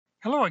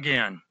Hello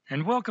again,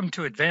 and welcome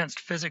to Advanced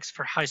Physics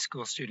for High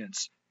School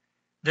Students.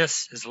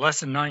 This is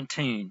Lesson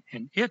 19,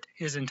 and it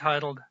is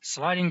entitled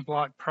Sliding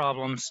Block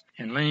Problems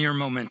and Linear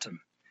Momentum.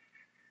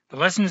 The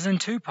lesson is in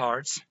two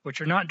parts, which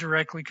are not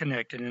directly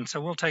connected, and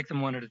so we'll take them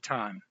one at a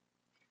time.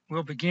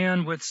 We'll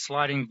begin with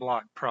sliding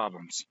block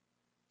problems.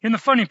 In the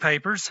funny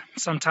papers,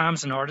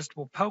 sometimes an artist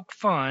will poke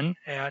fun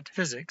at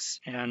physics,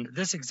 and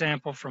this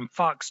example from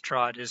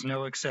Foxtrot is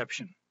no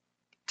exception.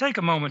 Take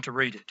a moment to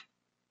read it.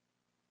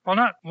 While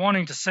not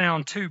wanting to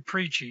sound too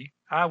preachy,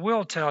 I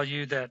will tell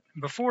you that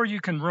before you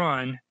can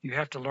run, you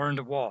have to learn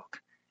to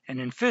walk.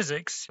 And in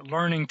physics,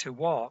 learning to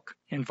walk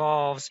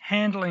involves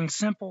handling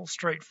simple,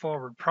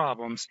 straightforward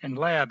problems and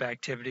lab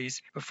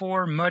activities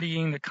before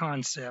muddying the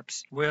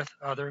concepts with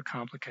other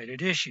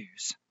complicated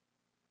issues.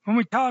 When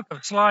we talk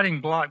of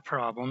sliding block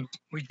problems,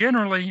 we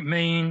generally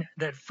mean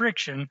that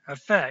friction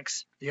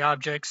affects the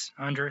objects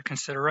under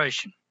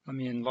consideration. Let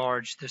me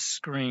enlarge this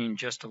screen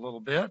just a little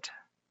bit.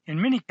 In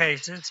many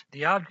cases,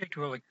 the object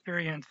will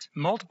experience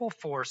multiple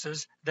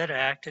forces that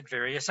act at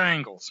various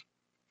angles.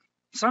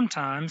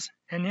 Sometimes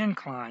an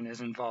incline is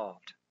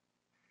involved.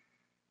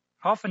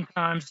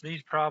 Oftentimes,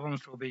 these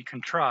problems will be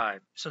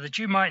contrived so that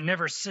you might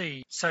never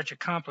see such a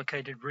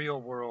complicated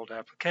real-world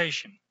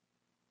application.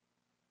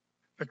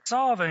 But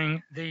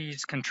solving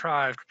these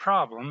contrived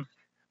problems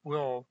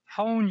will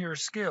hone your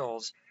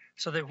skills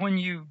so that when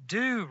you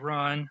do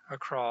run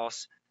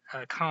across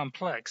a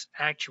complex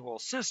actual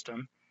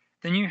system,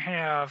 then you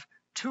have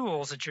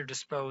tools at your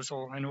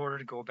disposal in order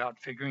to go about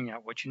figuring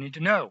out what you need to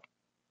know.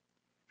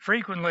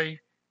 Frequently,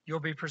 you'll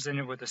be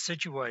presented with a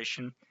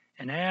situation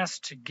and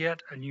asked to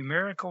get a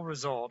numerical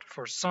result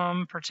for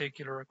some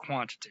particular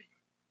quantity.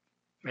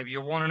 Maybe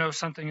you'll want to know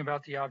something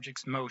about the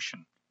object's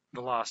motion,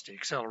 velocity,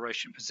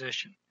 acceleration,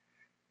 position.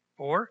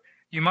 Or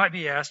you might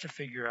be asked to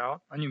figure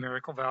out a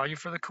numerical value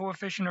for the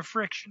coefficient of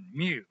friction,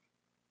 mu.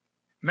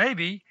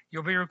 Maybe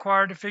you'll be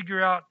required to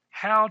figure out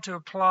how to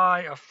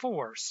apply a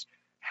force,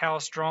 how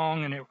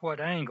strong and at what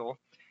angle,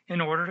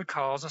 in order to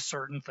cause a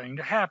certain thing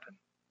to happen.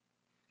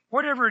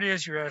 Whatever it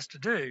is you're asked to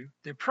do,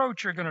 the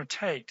approach you're going to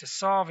take to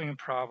solving a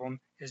problem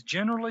is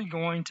generally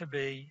going to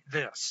be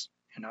this,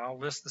 and I'll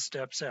list the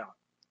steps out.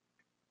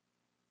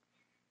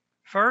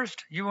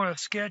 First, you want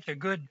to sketch a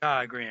good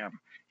diagram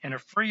and a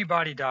free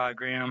body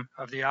diagram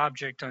of the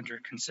object under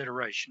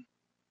consideration.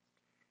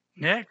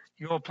 Next,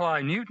 you'll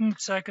apply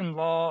Newton's second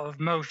law of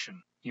motion.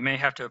 You may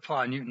have to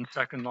apply Newton's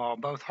second law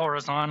both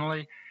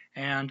horizontally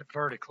and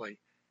vertically,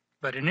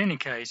 but in any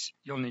case,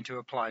 you'll need to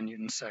apply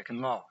Newton's second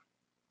law.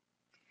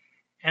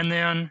 And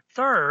then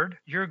third,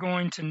 you're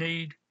going to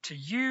need to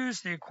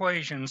use the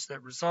equations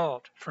that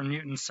result from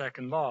Newton's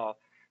second law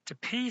to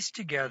piece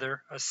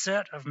together a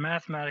set of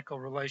mathematical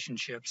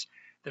relationships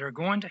that are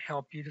going to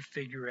help you to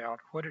figure out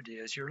what it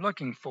is you're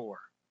looking for.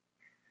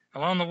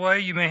 Along the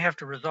way, you may have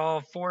to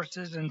resolve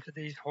forces into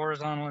these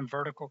horizontal and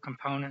vertical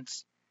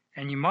components,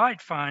 and you might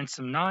find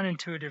some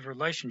non-intuitive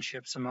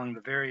relationships among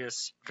the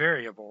various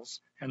variables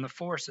and the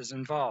forces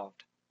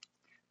involved.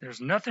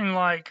 There's nothing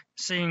like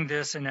seeing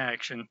this in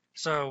action,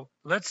 so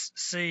let's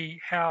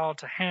see how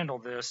to handle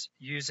this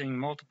using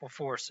multiple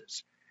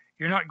forces.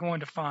 You're not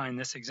going to find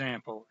this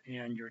example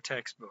in your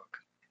textbook.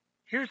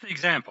 Here's the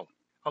example.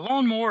 A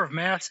lawnmower of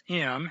mass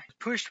m is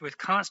pushed with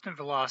constant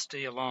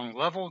velocity along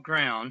level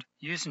ground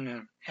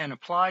using an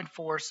applied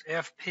force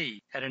Fp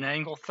at an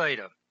angle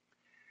theta.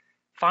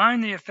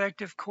 Find the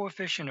effective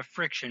coefficient of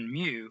friction,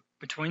 mu,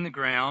 between the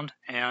ground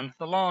and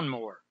the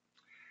lawnmower.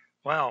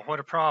 Wow,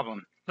 what a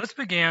problem. Let's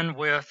begin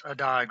with a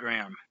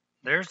diagram.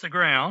 There's the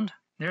ground.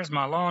 There's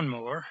my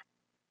lawnmower.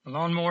 The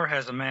lawnmower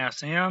has a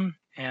mass m,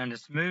 and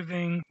it's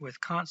moving with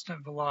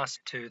constant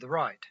velocity to the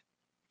right.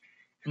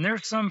 And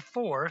there's some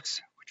force,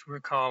 which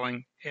we're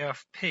calling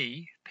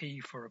Fp, P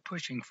for a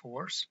pushing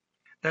force,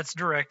 that's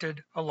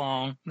directed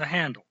along the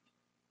handle.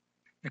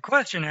 The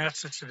question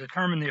asks us to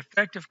determine the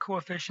effective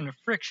coefficient of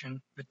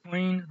friction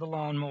between the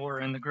lawnmower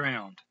and the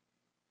ground.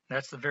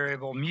 That's the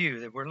variable mu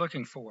that we're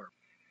looking for.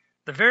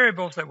 The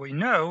variables that we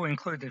know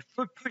include the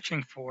foot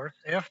pushing force,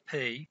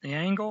 Fp, the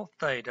angle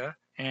theta,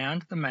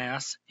 and the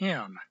mass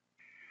m.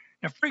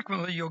 Now,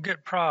 frequently you'll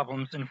get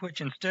problems in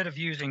which instead of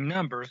using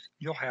numbers,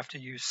 you'll have to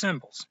use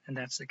symbols, and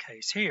that's the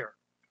case here.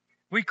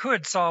 We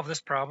could solve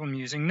this problem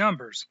using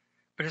numbers,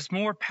 but it's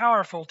more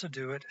powerful to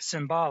do it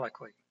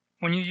symbolically.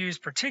 When you use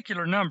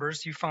particular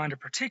numbers, you find a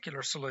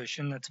particular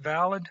solution that's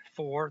valid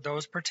for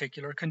those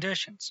particular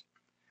conditions.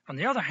 On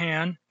the other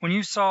hand, when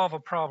you solve a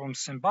problem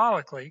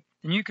symbolically,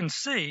 then you can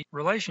see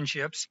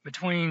relationships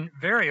between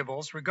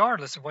variables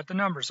regardless of what the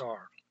numbers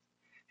are.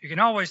 You can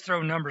always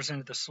throw numbers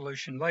into the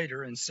solution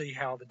later and see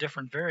how the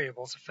different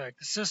variables affect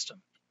the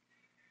system.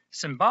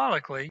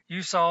 Symbolically,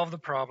 you solve the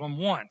problem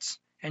once,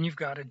 and you've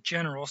got a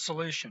general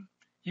solution.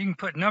 You can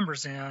put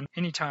numbers in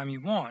anytime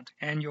you want,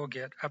 and you'll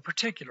get a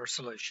particular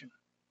solution.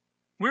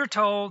 We're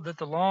told that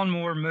the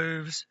lawnmower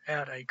moves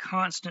at a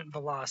constant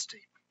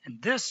velocity,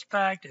 and this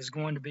fact is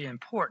going to be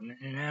important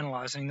in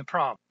analyzing the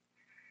problem.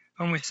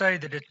 When we say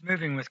that it's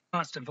moving with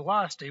constant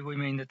velocity, we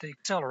mean that the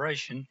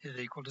acceleration is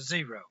equal to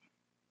 0.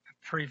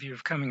 preview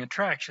of coming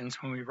attractions,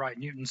 when we write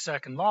Newton's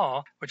second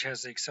law, which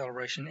has the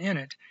acceleration in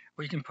it,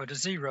 we can put a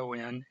 0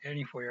 in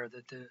anywhere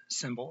that the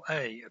symbol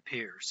A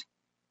appears.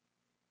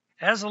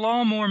 As the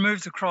lawnmower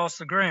moves across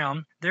the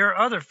ground, there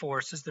are other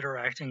forces that are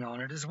acting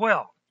on it as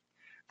well.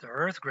 The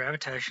Earth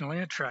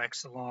gravitationally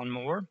attracts the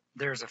lawnmower.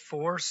 There's a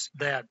force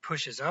that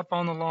pushes up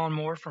on the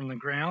lawnmower from the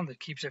ground that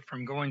keeps it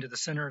from going to the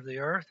center of the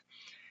Earth.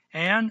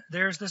 And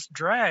there's this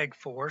drag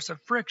force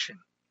of friction.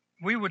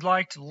 We would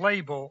like to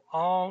label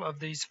all of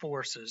these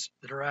forces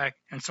that are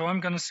acting, and so I'm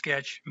going to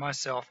sketch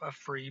myself a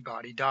free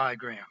body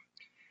diagram.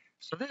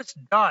 So this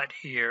dot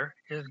here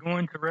is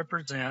going to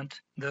represent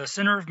the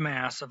center of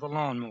mass of the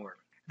lawnmower.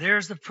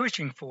 There's the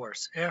pushing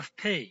force,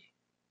 Fp.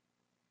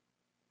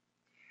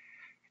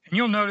 And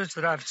you'll notice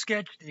that I've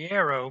sketched the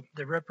arrow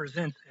that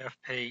represents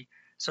Fp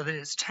so that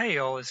its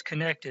tail is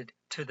connected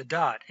to the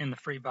dot in the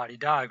free body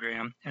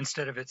diagram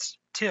instead of its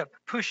tip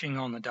pushing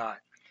on the dot.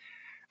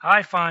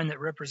 I find that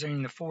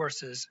representing the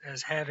forces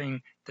as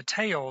having the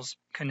tails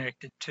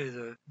connected to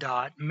the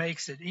dot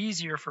makes it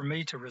easier for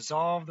me to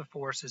resolve the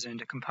forces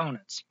into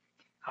components.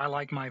 I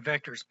like my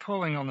vectors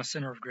pulling on the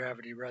center of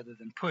gravity rather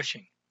than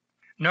pushing.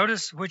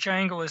 Notice which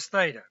angle is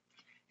theta.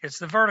 It's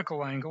the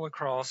vertical angle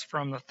across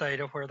from the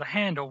theta where the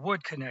handle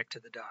would connect to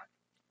the dot.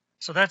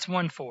 So that's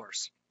one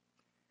force.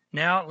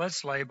 Now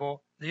let's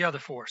label the other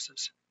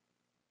forces.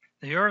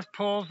 The Earth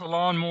pulls the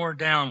lawnmower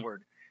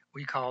downward.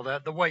 We call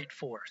that the weight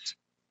force.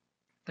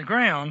 The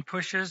ground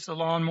pushes the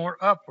lawnmower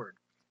upward.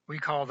 We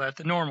call that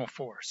the normal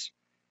force.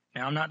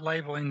 Now I'm not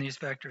labeling these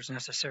vectors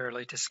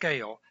necessarily to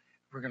scale.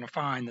 We're going to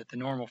find that the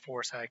normal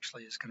force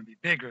actually is going to be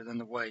bigger than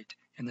the weight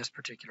in this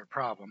particular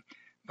problem.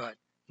 But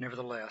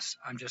nevertheless,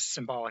 I'm just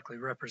symbolically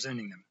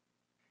representing them.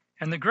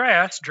 And the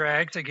grass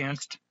drags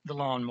against the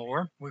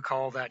lawnmower. We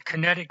call that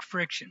kinetic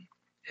friction.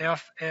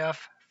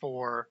 FF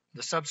for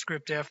the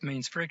subscript F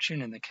means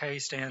friction and the K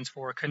stands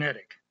for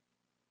kinetic.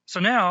 So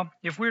now,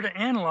 if we're to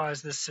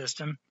analyze this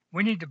system,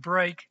 we need to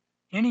break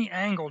any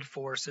angled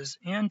forces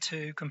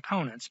into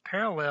components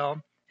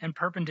parallel and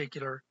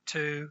perpendicular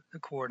to the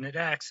coordinate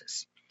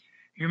axis.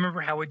 You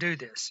remember how we do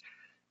this.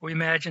 We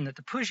imagine that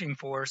the pushing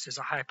force is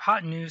a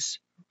hypotenuse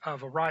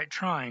of a right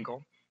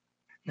triangle.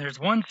 There's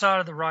one side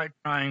of the right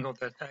triangle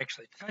that's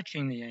actually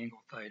touching the angle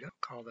theta. We'll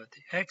call that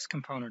the x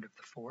component of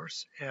the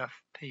force,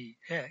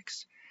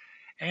 Fpx.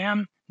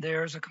 And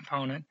there's a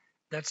component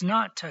that's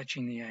not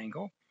touching the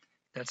angle.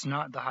 That's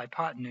not the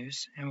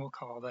hypotenuse, and we'll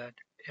call that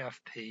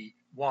Fpy.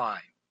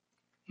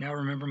 Now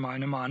remember my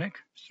mnemonic,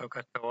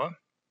 SOHCAHTOA,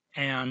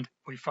 and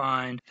we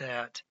find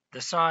that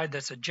the side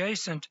that's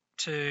adjacent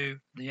to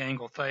the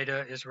angle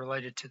theta is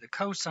related to the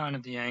cosine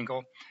of the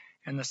angle,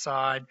 and the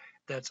side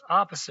that's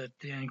opposite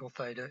the angle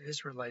theta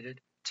is related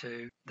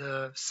to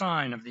the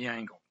sine of the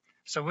angle.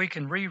 So we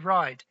can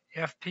rewrite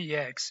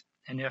Fpx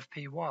and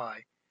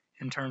Fpy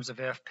in terms of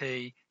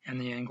Fp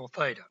and the angle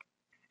theta.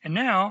 And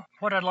now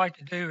what I'd like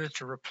to do is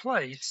to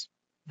replace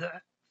the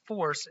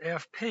force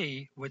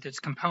Fp with its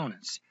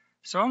components.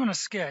 So I'm going to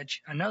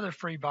sketch another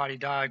free body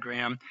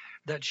diagram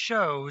that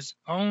shows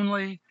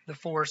only the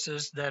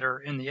forces that are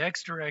in the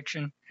x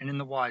direction and in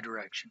the y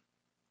direction.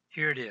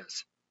 Here it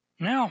is.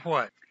 Now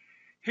what?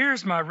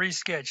 Here's my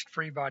resketched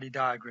free body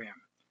diagram.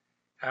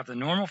 I have the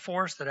normal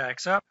force that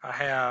acts up. I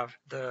have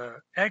the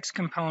x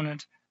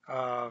component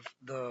of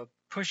the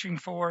pushing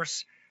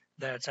force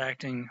that's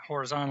acting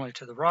horizontally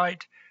to the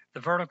right,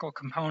 the vertical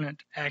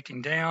component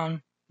acting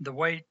down, the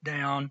weight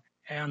down,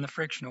 and the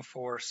frictional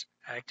force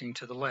acting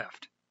to the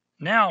left.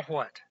 Now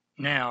what?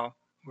 Now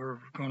we're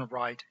going to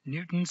write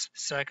Newton's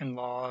second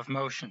law of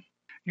motion.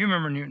 You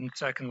remember Newton's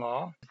second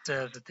law. It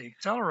says that the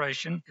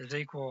acceleration is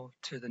equal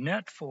to the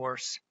net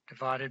force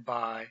divided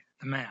by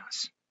the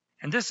mass.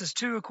 And this is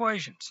two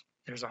equations.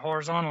 There's a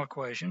horizontal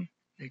equation.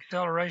 The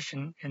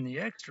acceleration in the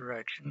x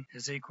direction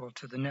is equal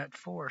to the net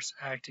force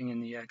acting in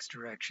the x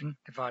direction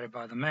divided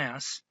by the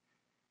mass.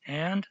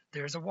 And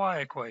there's a y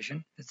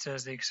equation that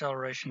says the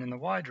acceleration in the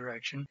y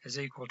direction is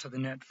equal to the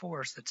net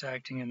force that's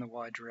acting in the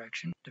y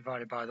direction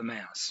divided by the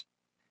mass.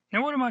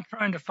 Now what am I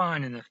trying to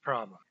find in this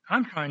problem?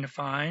 I'm trying to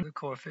find the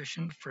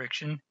coefficient of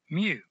friction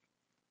mu.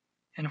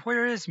 And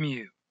where is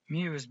mu?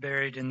 Mu is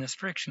buried in this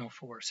frictional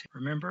force.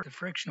 Remember, the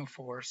frictional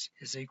force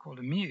is equal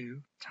to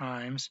mu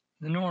times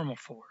the normal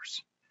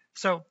force.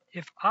 So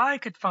if I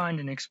could find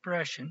an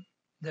expression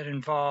that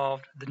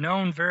involved the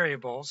known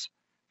variables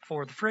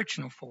for the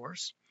frictional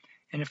force,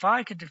 and if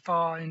I could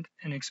define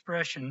an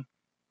expression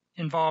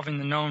involving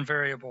the known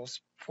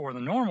variables for the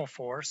normal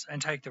force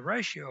and take the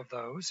ratio of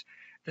those,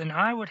 then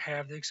I would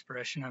have the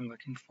expression I'm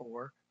looking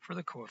for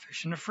the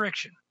coefficient of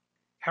friction.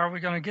 How are we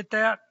going to get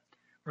that?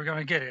 We're going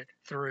to get it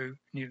through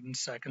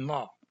Newton's second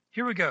law.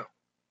 Here we go.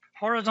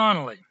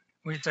 Horizontally,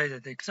 we say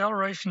that the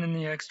acceleration in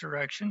the x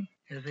direction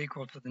is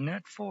equal to the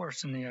net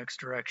force in the x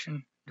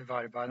direction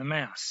divided by the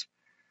mass.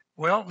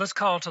 Well, let's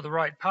call to the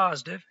right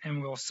positive,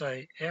 and we'll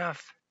say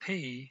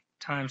Fp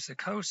times the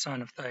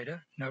cosine of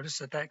theta. Notice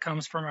that that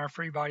comes from our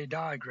free body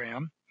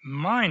diagram,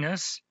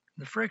 minus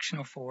the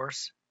frictional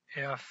force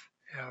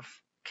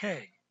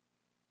Ffk.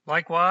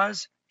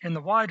 Likewise, in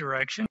the y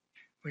direction,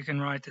 we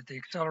can write that the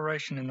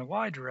acceleration in the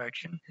y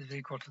direction is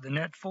equal to the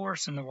net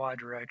force in the y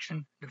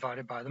direction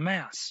divided by the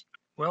mass.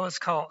 Well, it's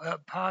called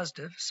up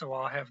positive, so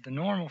I'll have the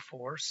normal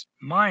force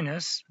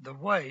minus the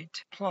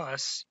weight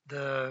plus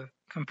the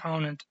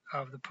component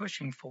of the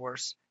pushing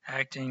force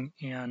acting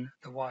in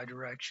the y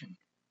direction.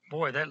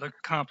 Boy, that looks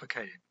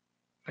complicated.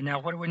 But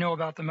now what do we know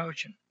about the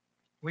motion?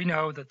 We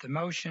know that the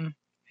motion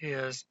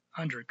is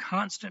under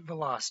constant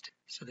velocity.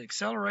 So the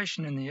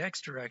acceleration in the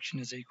x direction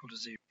is equal to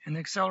 0, and the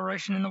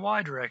acceleration in the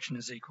y direction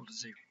is equal to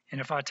 0. And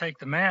if I take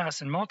the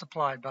mass and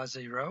multiply it by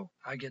 0,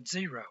 I get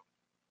 0.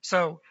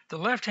 So the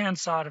left-hand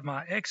side of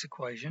my x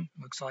equation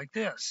looks like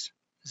this.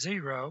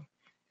 0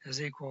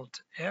 is equal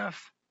to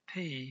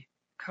Fp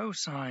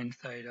cosine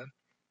theta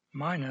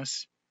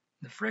minus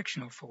the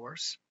frictional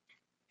force.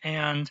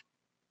 And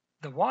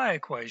the y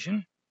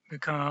equation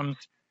becomes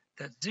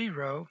that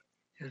 0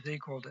 is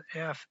equal to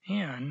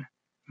Fn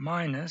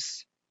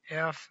minus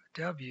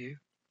Fw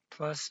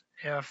plus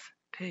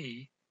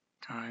Fp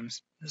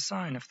times the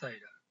sine of theta.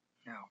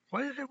 Now,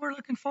 what is it we're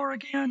looking for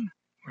again?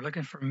 We're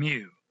looking for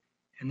mu.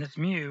 And this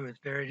mu is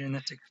buried in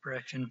this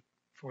expression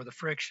for the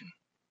friction.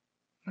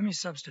 Let me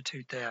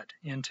substitute that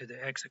into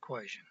the x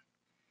equation.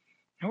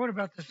 Now what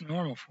about this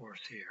normal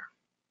force here?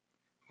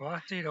 Well,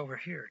 I see it over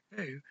here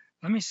too.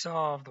 Let me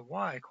solve the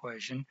y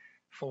equation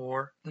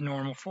for the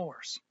normal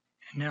force.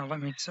 And now let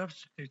me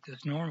substitute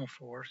this normal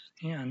force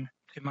into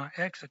my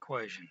x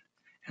equation.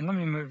 And let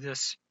me move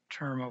this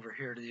term over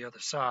here to the other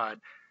side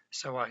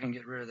so I can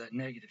get rid of that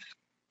negative.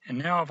 And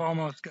now I've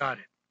almost got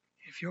it.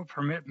 If you'll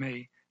permit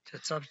me to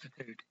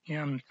substitute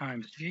m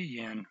times g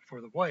in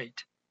for the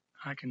weight,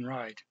 I can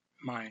write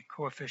my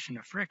coefficient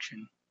of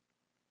friction,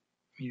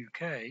 mu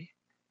k.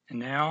 And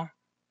now,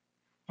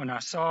 when I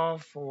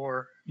solve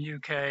for mu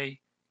k,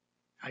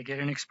 I get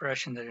an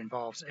expression that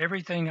involves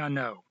everything I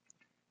know.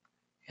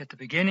 At the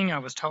beginning, I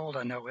was told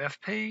I know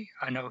Fp,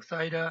 I know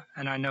theta,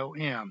 and I know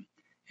m.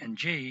 And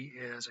g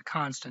is a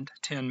constant,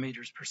 10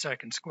 meters per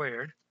second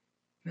squared.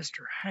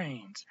 Mr.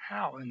 Haynes,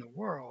 how in the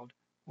world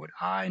would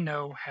I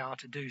know how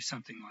to do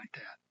something like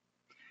that?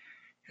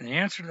 And the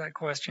answer to that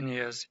question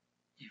is,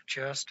 you've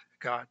just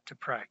got to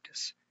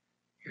practice.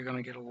 You're going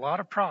to get a lot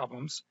of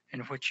problems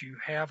in which you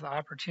have the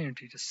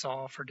opportunity to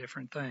solve for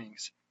different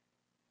things.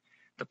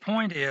 The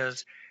point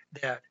is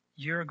that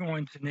you're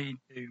going to need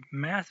to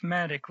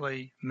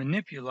mathematically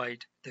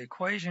manipulate the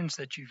equations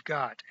that you've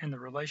got and the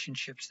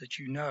relationships that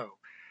you know,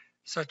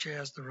 such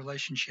as the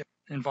relationship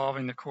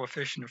involving the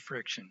coefficient of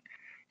friction,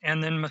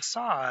 and then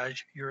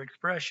massage your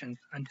expressions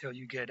until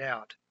you get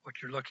out what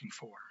you're looking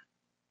for.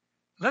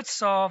 Let's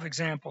solve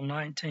example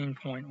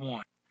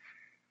 19.1.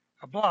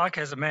 A block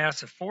has a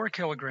mass of 4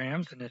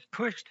 kilograms and is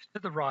pushed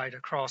to the right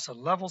across a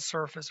level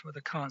surface with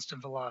a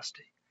constant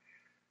velocity.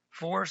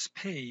 Force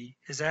P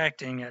is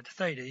acting at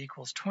theta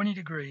equals 20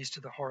 degrees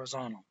to the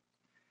horizontal.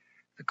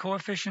 The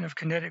coefficient of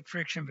kinetic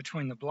friction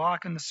between the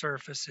block and the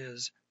surface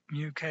is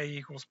mu k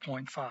equals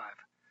 0.5.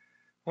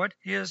 What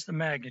is the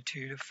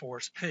magnitude of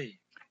force P?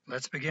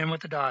 Let's begin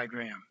with the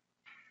diagram.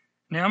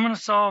 Now I'm going to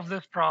solve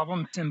this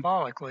problem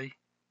symbolically,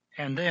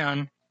 and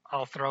then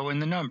I'll throw in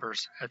the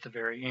numbers at the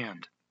very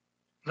end.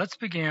 Let's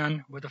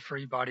begin with a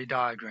free body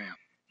diagram.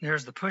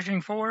 There's the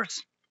pushing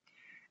force.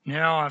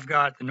 Now I've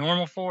got the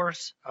normal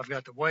force, I've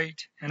got the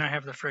weight, and I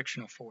have the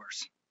frictional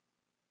force.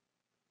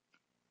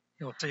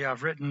 You'll see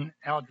I've written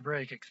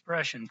algebraic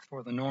expressions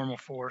for the normal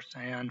force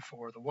and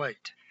for the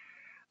weight.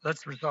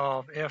 Let's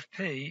resolve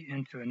Fp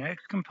into an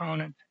x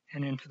component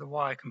and into the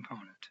y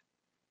component.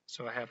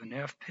 So I have an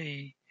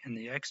Fp in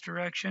the x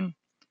direction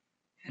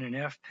and an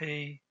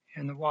Fp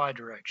in the y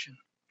direction.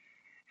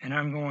 And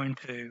I'm going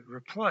to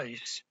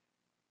replace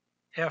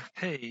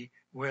Fp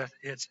with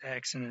its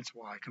x and its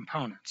y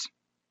components.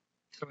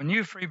 So a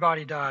new free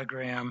body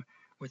diagram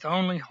with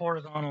only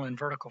horizontal and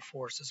vertical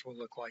forces will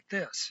look like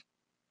this.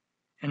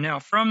 And now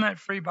from that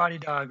free body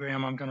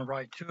diagram, I'm going to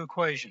write two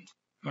equations.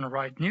 I'm going to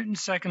write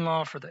Newton's second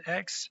law for the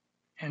x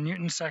and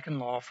Newton's second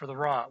law for the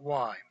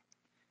y.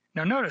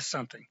 Now notice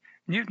something.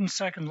 Newton's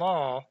second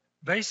law,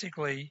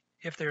 basically,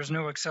 if there's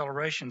no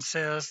acceleration,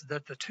 says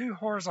that the two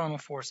horizontal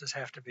forces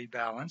have to be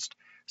balanced.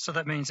 So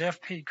that means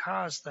Fp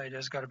cos theta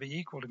has got to be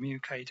equal to mu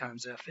k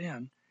times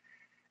Fn.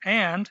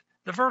 And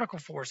the vertical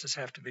forces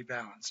have to be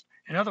balanced.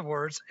 In other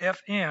words,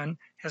 Fn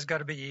has got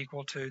to be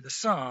equal to the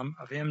sum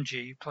of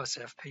mg plus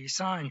Fp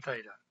sine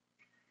theta.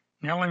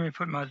 Now let me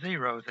put my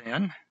zeros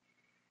in,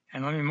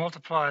 and let me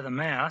multiply the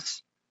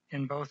mass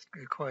in both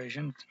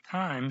equations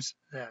times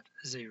that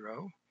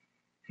 0,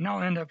 and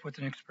I'll end up with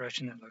an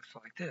expression that looks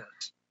like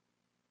this.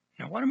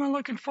 Now what am I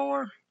looking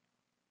for?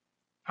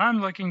 I'm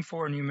looking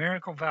for a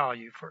numerical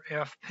value for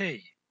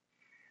Fp.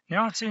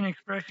 Now I see an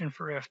expression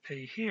for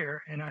Fp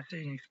here, and I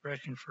see an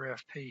expression for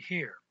Fp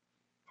here.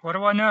 What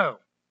do I know?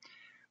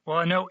 Well,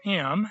 I know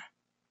m,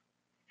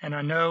 and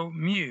I know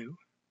mu,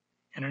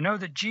 and I know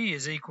that g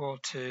is equal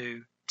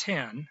to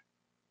 10.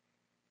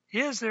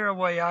 Is there a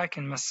way I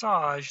can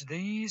massage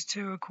these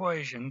two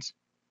equations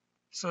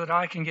so that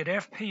I can get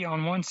Fp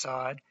on one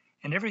side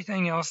and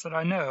everything else that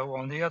I know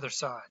on the other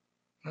side?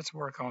 Let's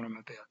work on them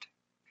a bit.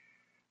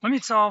 Let me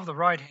solve the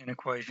right-hand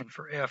equation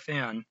for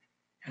Fn,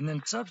 and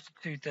then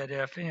substitute that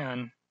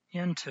Fn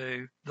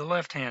into the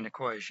left-hand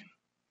equation.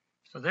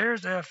 So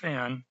there's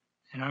Fn,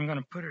 and I'm going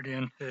to put it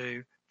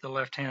into the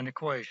left-hand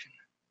equation.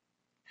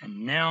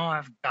 And now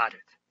I've got it.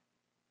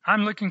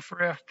 I'm looking for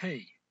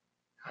Fp.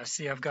 I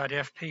see I've got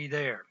Fp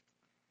there.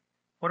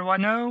 What do I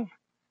know?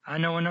 I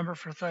know a number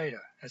for theta,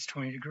 that's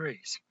 20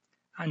 degrees.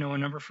 I know a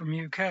number for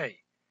mu k,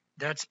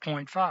 that's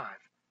 0.5.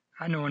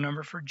 I know a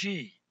number for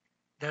g,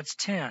 that's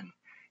 10.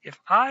 If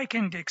I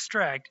can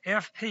extract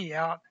Fp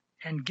out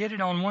and get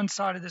it on one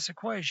side of this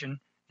equation,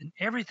 then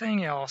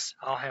everything else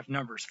I'll have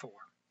numbers for.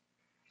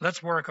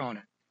 Let's work on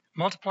it.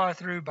 Multiply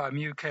through by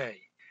mu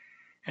k.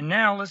 And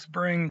now let's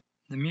bring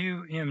the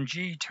mu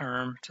mg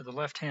term to the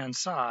left-hand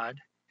side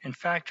and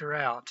factor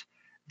out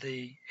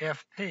the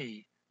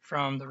Fp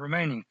from the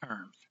remaining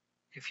terms.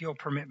 If you'll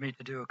permit me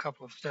to do a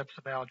couple of steps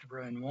of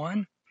algebra in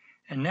one.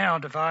 And now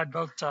divide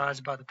both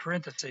sides by the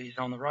parentheses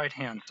on the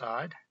right-hand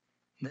side.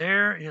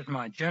 There is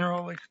my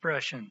general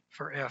expression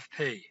for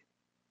Fp.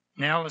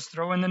 Now let's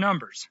throw in the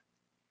numbers.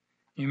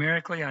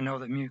 Numerically, I know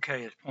that mu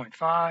k is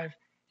 0.5,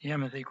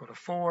 m is equal to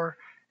 4,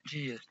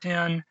 g is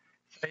 10,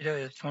 theta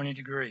is 20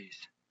 degrees.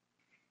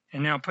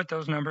 And now put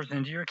those numbers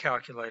into your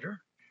calculator.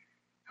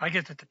 I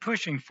get that the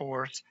pushing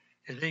force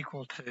is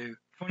equal to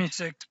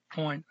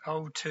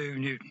 26.02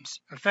 newtons,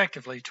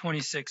 effectively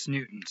 26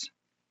 newtons.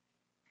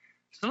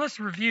 So let's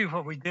review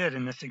what we did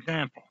in this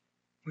example.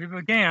 We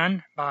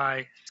began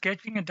by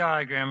sketching a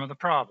diagram of the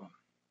problem.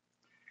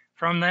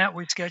 From that,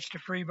 we sketched a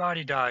free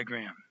body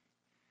diagram.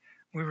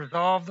 We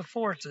resolved the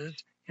forces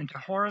into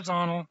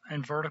horizontal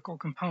and vertical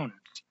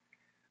components.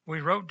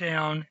 We wrote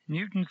down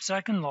Newton's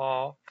second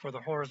law for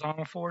the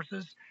horizontal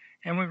forces,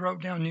 and we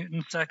wrote down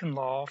Newton's second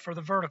law for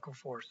the vertical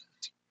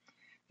forces.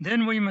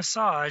 Then we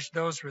massaged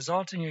those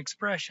resulting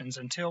expressions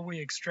until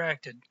we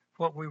extracted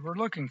what we were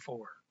looking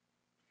for.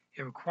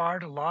 It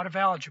required a lot of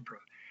algebra,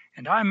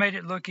 and I made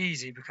it look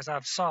easy because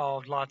I've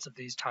solved lots of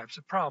these types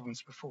of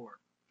problems before.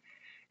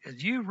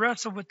 As you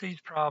wrestle with these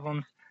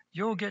problems,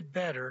 you'll get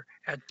better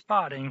at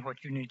spotting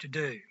what you need to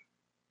do.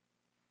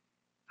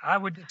 I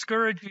would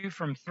discourage you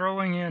from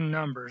throwing in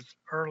numbers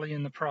early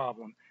in the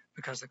problem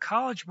because the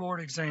College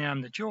Board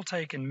exam that you'll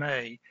take in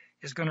May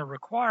is going to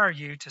require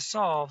you to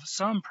solve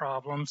some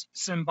problems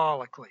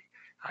symbolically.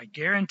 I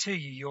guarantee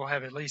you'll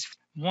have at least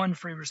one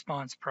free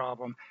response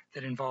problem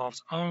that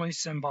involves only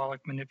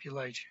symbolic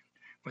manipulation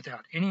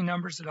without any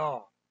numbers at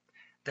all.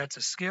 That's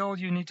a skill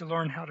you need to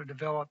learn how to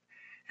develop,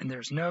 and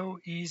there's no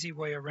easy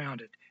way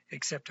around it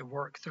except to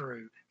work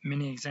through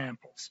many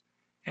examples.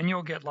 And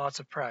you'll get lots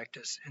of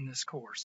practice in this course.